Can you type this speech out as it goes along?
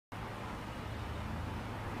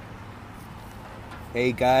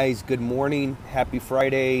Hey guys, good morning. Happy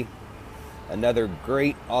Friday. Another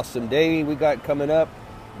great, awesome day we got coming up.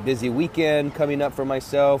 Busy weekend coming up for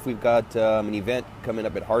myself. We've got an event coming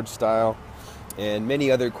up at Hardstyle and many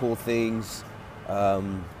other cool things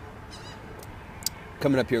coming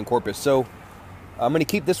up here in Corpus. So I'm going to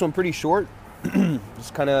keep this one pretty short.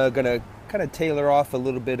 Just kind of tailor off a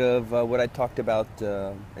little bit of what I talked about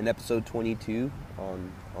in episode 22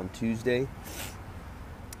 on Tuesday.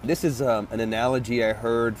 This is an analogy I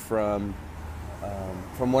heard from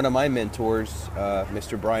one of my mentors,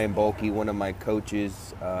 Mr. Brian Bulkey, one of my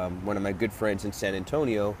coaches, one of my good friends in San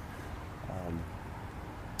Antonio.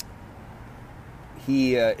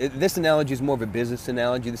 This analogy is more of a business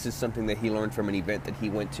analogy. This is something that he learned from an event that he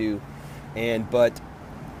went to,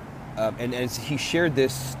 and as he shared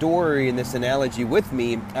this story and this analogy with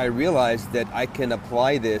me, I realized that I can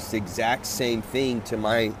apply this exact same thing to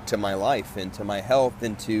my life and to my health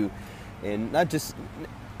and not just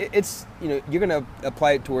it's you're going to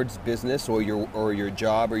apply it towards business or your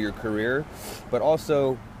job or your career, but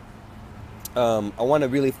also I want to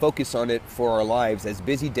really focus on it for our lives as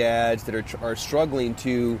busy dads that are struggling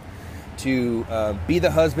to be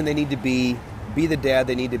the husband they need to be the dad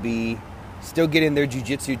they need to be, still get in their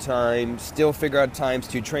jiu-jitsu time, still figure out times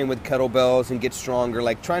to train with kettlebells and get stronger,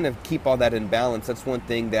 like trying to keep all that in balance. That's one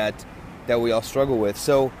thing that we all struggle with.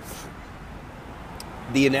 So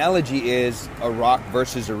the analogy is a rock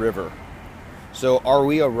versus a river. So are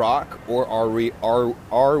we a rock or are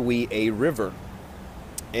we a river?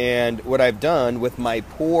 And what I've done with my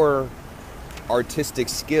poor artistic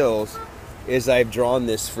skills is I've drawn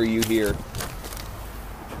this for you here.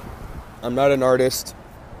 I'm not an artist.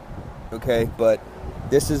 Okay, but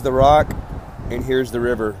this is the rock and here's the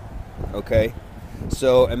river. Okay,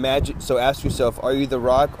 so ask yourself, are you the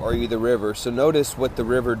rock or are you the river? So notice what the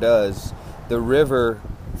river does. The river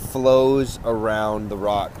flows around the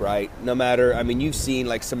rock, right? No matter, you've seen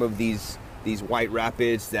like some of these white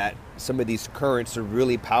rapids, that some of these currents are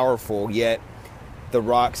really powerful, yet the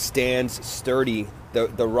rock stands sturdy.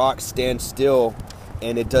 The rock stands still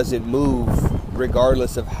and it doesn't move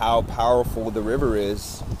regardless of how powerful the river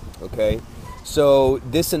is. Okay, so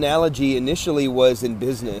this analogy initially was in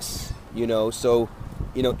business,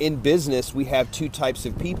 in business we have two types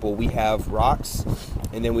of people. We have rocks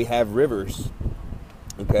and then we have rivers.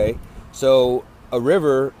 Okay, so a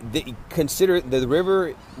river, consider the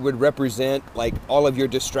river would represent like all of your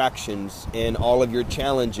distractions and all of your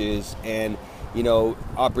challenges and,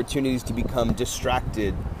 opportunities to become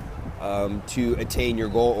distracted to attain your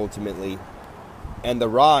goal ultimately. And the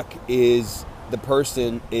rock is the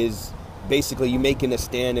person is basically you making a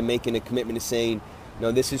stand and making a commitment to saying,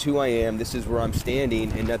 no, this is who I am, this is where I'm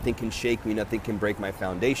standing, and nothing can shake me, nothing can break my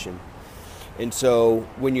foundation. And so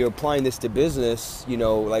when you're applying this to business,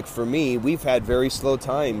 like for me, we've had very slow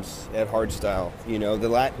times at Hardstyle.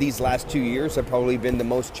 These last 2 years have probably been the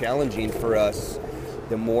most challenging for us.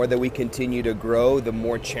 The more that we continue to grow, the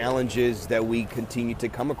more challenges that we continue to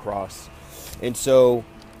come across. And so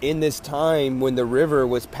in this time when the river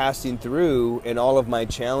was passing through and all of my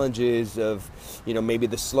challenges of, maybe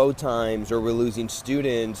the slow times or we're losing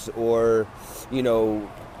students or,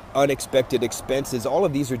 unexpected expenses, all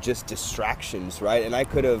of these are just distractions, right? And I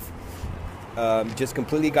could have just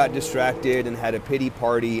completely got distracted and had a pity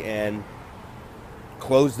party and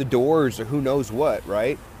closed the doors or who knows what,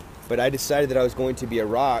 right? But I decided that I was going to be a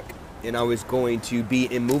rock and I was going to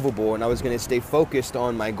be immovable and I was going to stay focused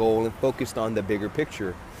on my goal and focused on the bigger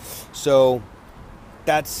picture. So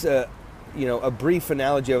that's a brief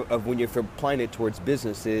analogy of when you're applying it towards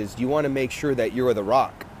business is you want to make sure that you're the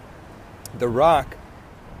rock. The rock,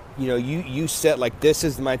 you set like, this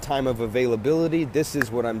is my time of availability, this is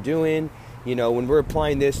what I'm doing. When we're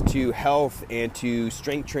applying this to health and to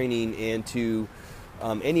strength training and to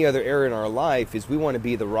any other area in our life, is we want to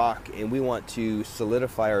be the rock and we want to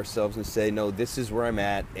solidify ourselves and say, no, this is where I'm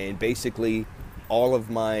at. And basically all of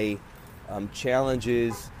my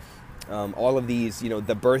challenges, all of these,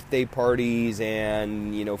 the birthday parties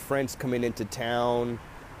and, friends coming into town,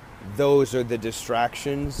 those are the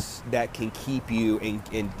distractions that can keep you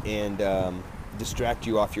and distract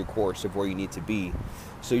you off your course of where you need to be.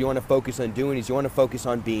 So you want to focus on doing is you want to focus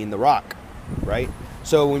on being the rock, right?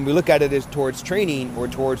 So when we look at it as towards training or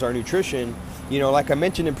towards our nutrition, like I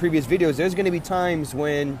mentioned in previous videos, there's going to be times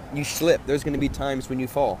when you slip. There's going to be times when you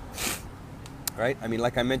fall, right?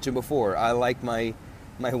 Like I mentioned before, I like my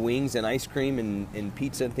wings and ice cream and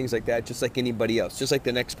pizza and things like that, just like anybody else, just like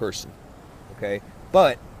the next person, okay?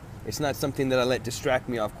 But it's not something that I let distract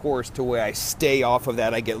me off course to where I stay off of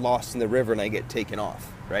that, I get lost in the river and I get taken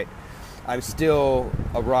off, right? I'm still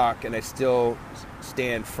a rock, and I still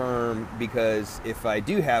stand firm, because if I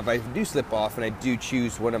do slip off and I do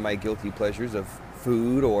choose one of my guilty pleasures of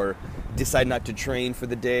food, or decide not to train for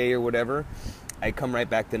the day or whatever, I come right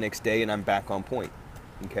back the next day and I'm back on point.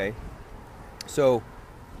 Okay? So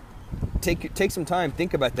take some time,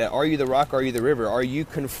 think about that. Are you the rock? Are you the river? Are you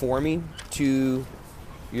conforming to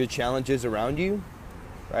your challenges around you,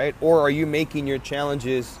 right? Or are you making your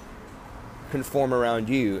challenges conform around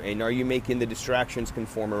you? And are you making the distractions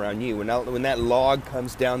conform around you? When that log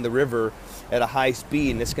comes down the river at a high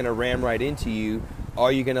speed and it's going to ram right into you,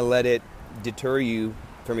 are you going to let it deter you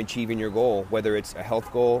from achieving your goal? Whether it's a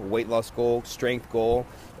health goal, weight loss goal, strength goal,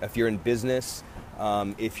 if you're in business,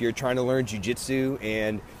 if you're trying to learn jiu-jitsu,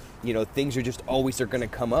 and things are going to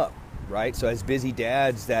come up, right? So as busy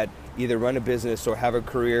dads that either run a business or have a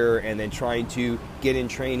career and then trying to get in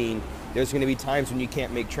training, there's going to be times when you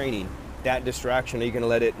can't make training. That distraction, are you going to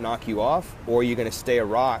let it knock you off, or are you going to stay a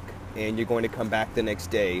rock and you're going to come back the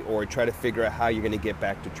next day, or try to figure out how you're going to get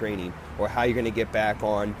back to training, or how you're going to get back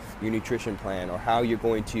on your nutrition plan, or how you're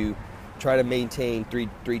going to try to maintain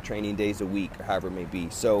three training days a week, or however it may be.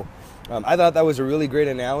 So I thought that was a really great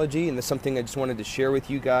analogy, and that's something I just wanted to share with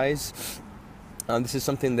you guys. This is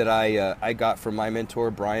something that I got from my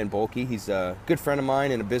mentor, Brian Bolke. He's a good friend of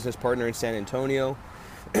mine and a business partner in San Antonio.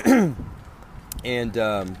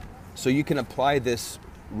 And so you can apply this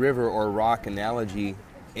river or rock analogy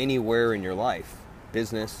anywhere in your life: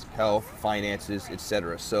 business, health, finances,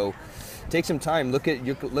 etc. So take some time, look at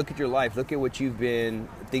your life, look at what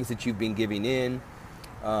things that you've been giving in,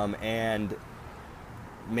 and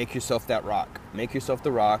make yourself that rock. Make yourself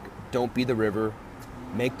the rock. Don't be the river.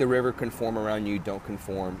 Make the river conform around you. Don't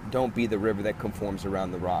conform. Don't be the river that conforms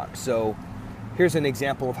around the rock. So here's an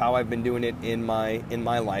example of how I've been doing it in my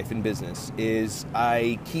life in business. Is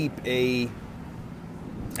I keep a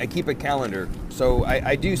calendar. So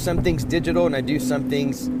I do some things digital, and I do some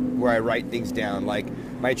things where I write things down, like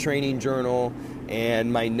my training journal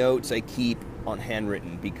and my notes I keep on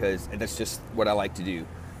handwritten, because that's just what I like to do.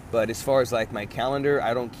 But as far as like my calendar,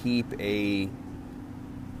 I don't keep a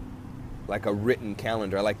written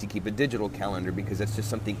calendar. I like to keep a digital calendar, because that's just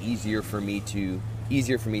something easier for me to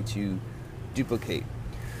duplicate.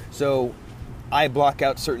 So I block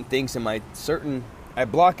out certain things I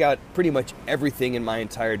block out pretty much everything in my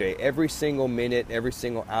entire day. Every single minute, every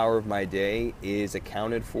single hour of my day is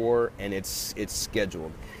accounted for, and it's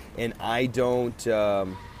scheduled. And I do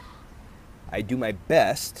my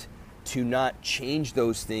best to not change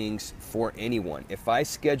those things for anyone. If I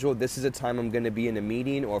schedule this is a time I'm going to be in a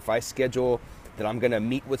meeting, or if I schedule that I'm going to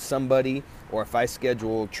meet with somebody, or if I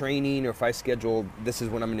schedule training, or if I schedule this is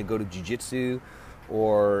when I'm going to go to jiu-jitsu,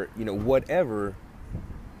 or whatever,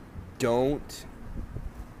 don't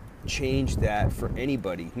change that for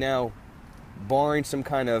anybody. Now, barring some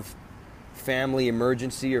kind of family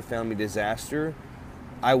emergency or family disaster,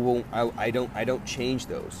 I don't change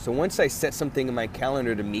those. So once I set something in my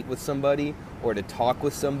calendar to meet with somebody, or to talk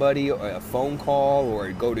with somebody, or a phone call,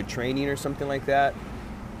 or go to training or something like that,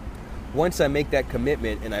 once I make that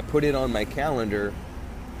commitment and I put it on my calendar,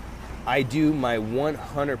 I do my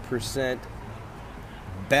 100%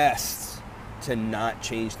 best to not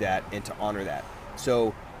change that and to honor that.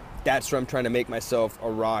 So that's where I'm trying to make myself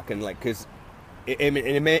a rock, and because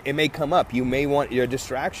it may come up. You may want your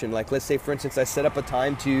distraction. Like, let's say, for instance, I set up a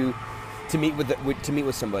time to meet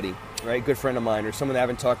with somebody, right? Good friend of mine, or someone I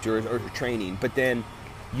haven't talked to, or training. But then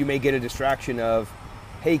you may get a distraction of,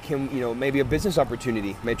 hey, maybe a business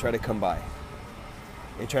opportunity may try to come by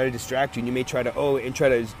and try to distract you. And you may try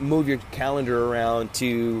to move your calendar around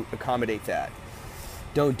to accommodate that.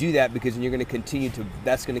 Don't do that, because then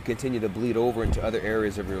that's going to continue to bleed over into other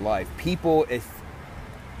areas of your life. People, if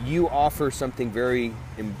you offer something very,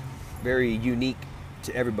 very unique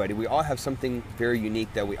to everybody. We all have something very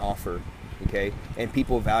unique that we offer, okay? And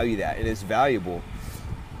people value that, and it's valuable.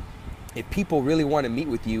 If people really want to meet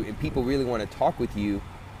with you, and people really want to talk with you,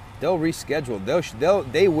 they'll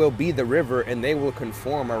reschedule. They will be the river, and they will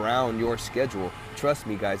conform around your schedule. Trust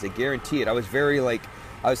me, guys, I guarantee it. I was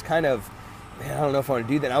kind of, man, I don't know if I want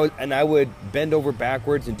to do that. I would bend over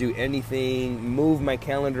backwards and do anything, move my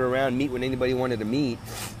calendar around, meet when anybody wanted to meet.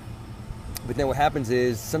 But then what happens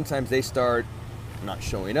is sometimes they start not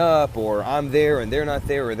showing up, or I'm there and they're not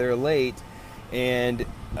there, or they're late, and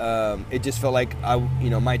it just felt like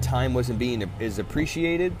my time wasn't being as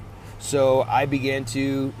appreciated. So I began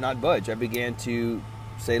to not budge. I began to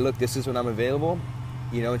say, look, this is when I'm available.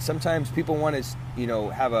 And sometimes people want to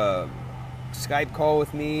have a Skype call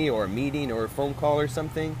with me, or a meeting, or a phone call or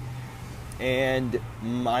something, and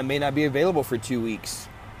I may not be available for 2 weeks.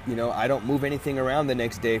 I don't move anything around the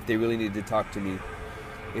next day if they really need to talk to me.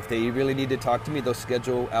 If they really need to talk to me, they'll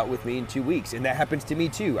schedule out with me in 2 weeks. And that happens to me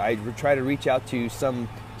too. I try to reach out to some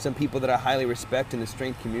people that I highly respect in the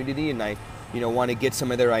strength community, and I want to get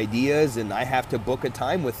some of their ideas, and I have to book a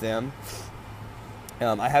time with them.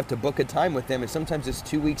 And sometimes it's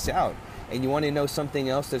 2 weeks out. And you want to know something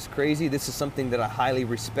else that's crazy? This is something that I highly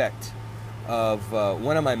respect of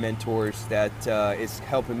one of my mentors that is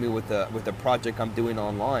helping me with a project I'm doing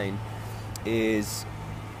online. Is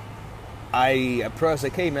I was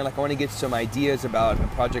like, hey man, I want to get some ideas about a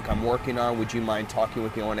project I'm working on. Would you mind talking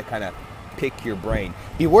with me? I want to kind of pick your brain.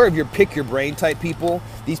 Beware of your pick your brain type people.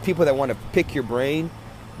 These people that want to pick your brain,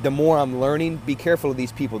 the more I'm learning, be careful of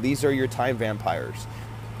these people. These are your time vampires.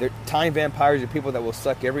 Time vampires are people that will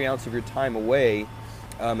suck every ounce of your time away,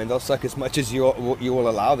 and they'll suck as much as you will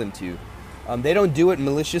allow them to. They don't do it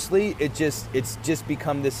maliciously. It's just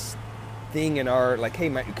become this thing in our, like, hey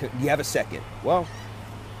man, you have a second? Well,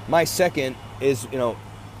 my second is,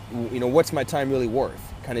 what's my time really worth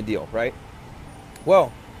kind of deal, right?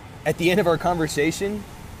 Well, at the end of our conversation,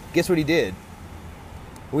 guess what he did?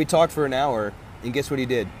 We talked for an hour, and guess what he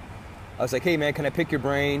did? I was like, hey man, can I pick your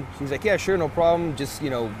brain? He was like, yeah, sure, no problem. Just,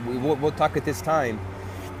 we'll talk at this time.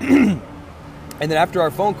 And then after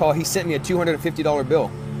our phone call, he sent me a $250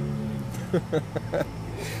 bill.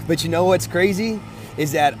 But you know what's crazy?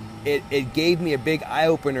 Is that it gave me a big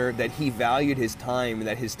eye-opener that he valued his time and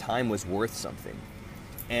that his time was worth something.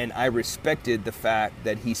 And I respected the fact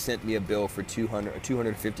that he sent me a bill for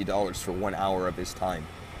 $250 for 1 hour of his time.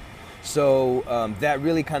 So that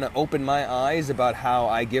really kind of opened my eyes about how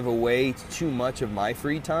I give away too much of my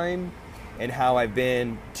free time and how I've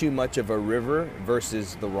been too much of a river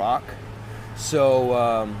versus the rock.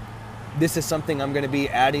 So this is something I'm going to be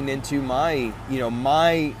adding into my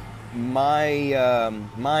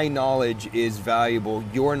knowledge is valuable.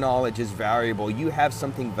 Your knowledge is valuable. You have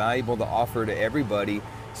something valuable to offer to everybody,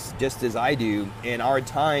 just as I do. And our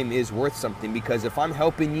time is worth something, because if I'm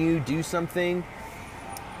helping you do something,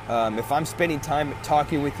 if I'm spending time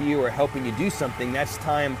talking with you or helping you do something, that's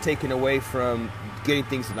time taken away from getting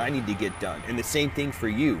things that I need to get done. And the same thing for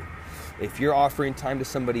you. If you're offering time to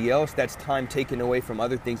somebody else, that's time taken away from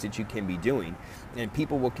other things that you can be doing. And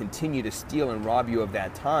people will continue to steal and rob you of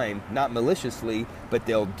that time, not maliciously, but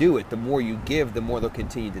they'll do it. The more you give, the more they'll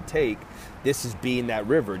continue to take. This is being that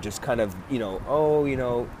river, just kind of,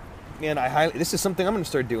 man, this is something I'm going to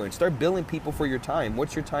start doing. Start billing people for your time.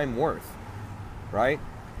 What's your time worth, right?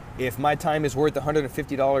 If my time is worth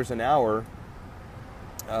 $150 an hour,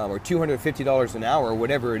 or $250 an hour,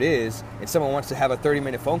 whatever it is, and someone wants to have a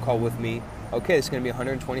 30-minute phone call with me, okay, it's going to be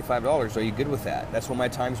 $125. Are you good with that? That's what my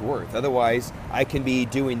time's worth. Otherwise, I can be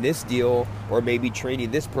doing this deal, or maybe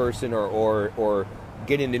training this person, or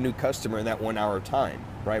getting a new customer in that 1 hour time,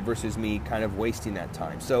 right? Versus me kind of wasting that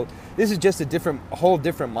time. So this is just a whole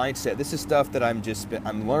different mindset. This is stuff that I'm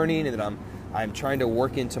learning and that I'm trying to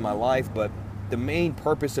work into my life. But the main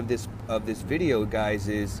purpose of this video, guys,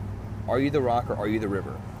 is, are you the rock or are you the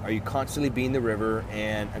river? Are you constantly being the river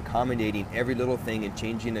and accommodating every little thing and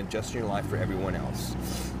changing and adjusting your life for everyone else?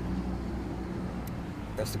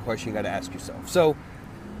 That's the question you got to ask yourself. So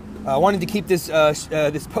I wanted to keep this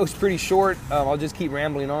post pretty short. I'll just keep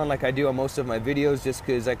rambling on like I do on most of my videos, just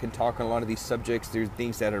because I can talk on a lot of these subjects. There's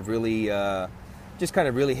things that have really just kind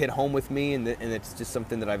of really hit home with me, and it's just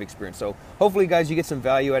something that I've experienced. So hopefully, guys, you get some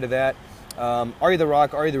value out of that. Are you the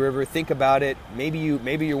rock? Are you the river? Think about it. Maybe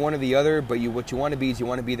you're one or the other, but what you want to be is you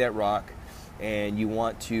want to be that rock, and you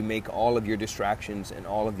want to make all of your distractions and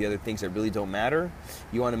all of the other things that really don't matter,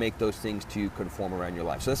 you want to make those things to conform around your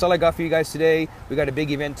life. So that's all I got for you guys today. We got a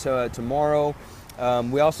big event tomorrow.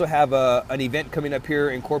 We also have an event coming up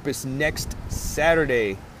here in Corpus next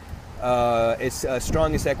Saturday. It's a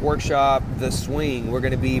Strongest Act Workshop, The Swing. We're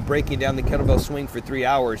going to be breaking down the kettlebell swing for 3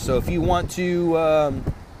 hours. So if you want to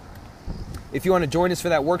join us for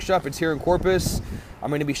that workshop, it's here in Corpus. I'm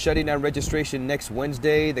going to be shutting down registration next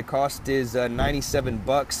Wednesday. The cost is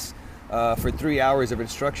 $97 for 3 hours of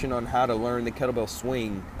instruction on how to learn the kettlebell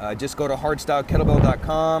swing. Just go to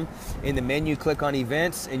hardstylekettlebell.com. In the menu, click on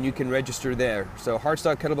events, and you can register there. So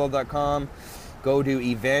hardstylekettlebell.com. Go to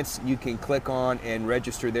events, you can click on and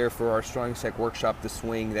register there for our Strongest Act Workshop, The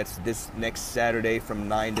Swing. That's this next Saturday from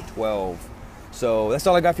 9 to 12. So that's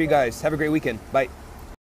all I got for you guys. Have a great weekend. Bye.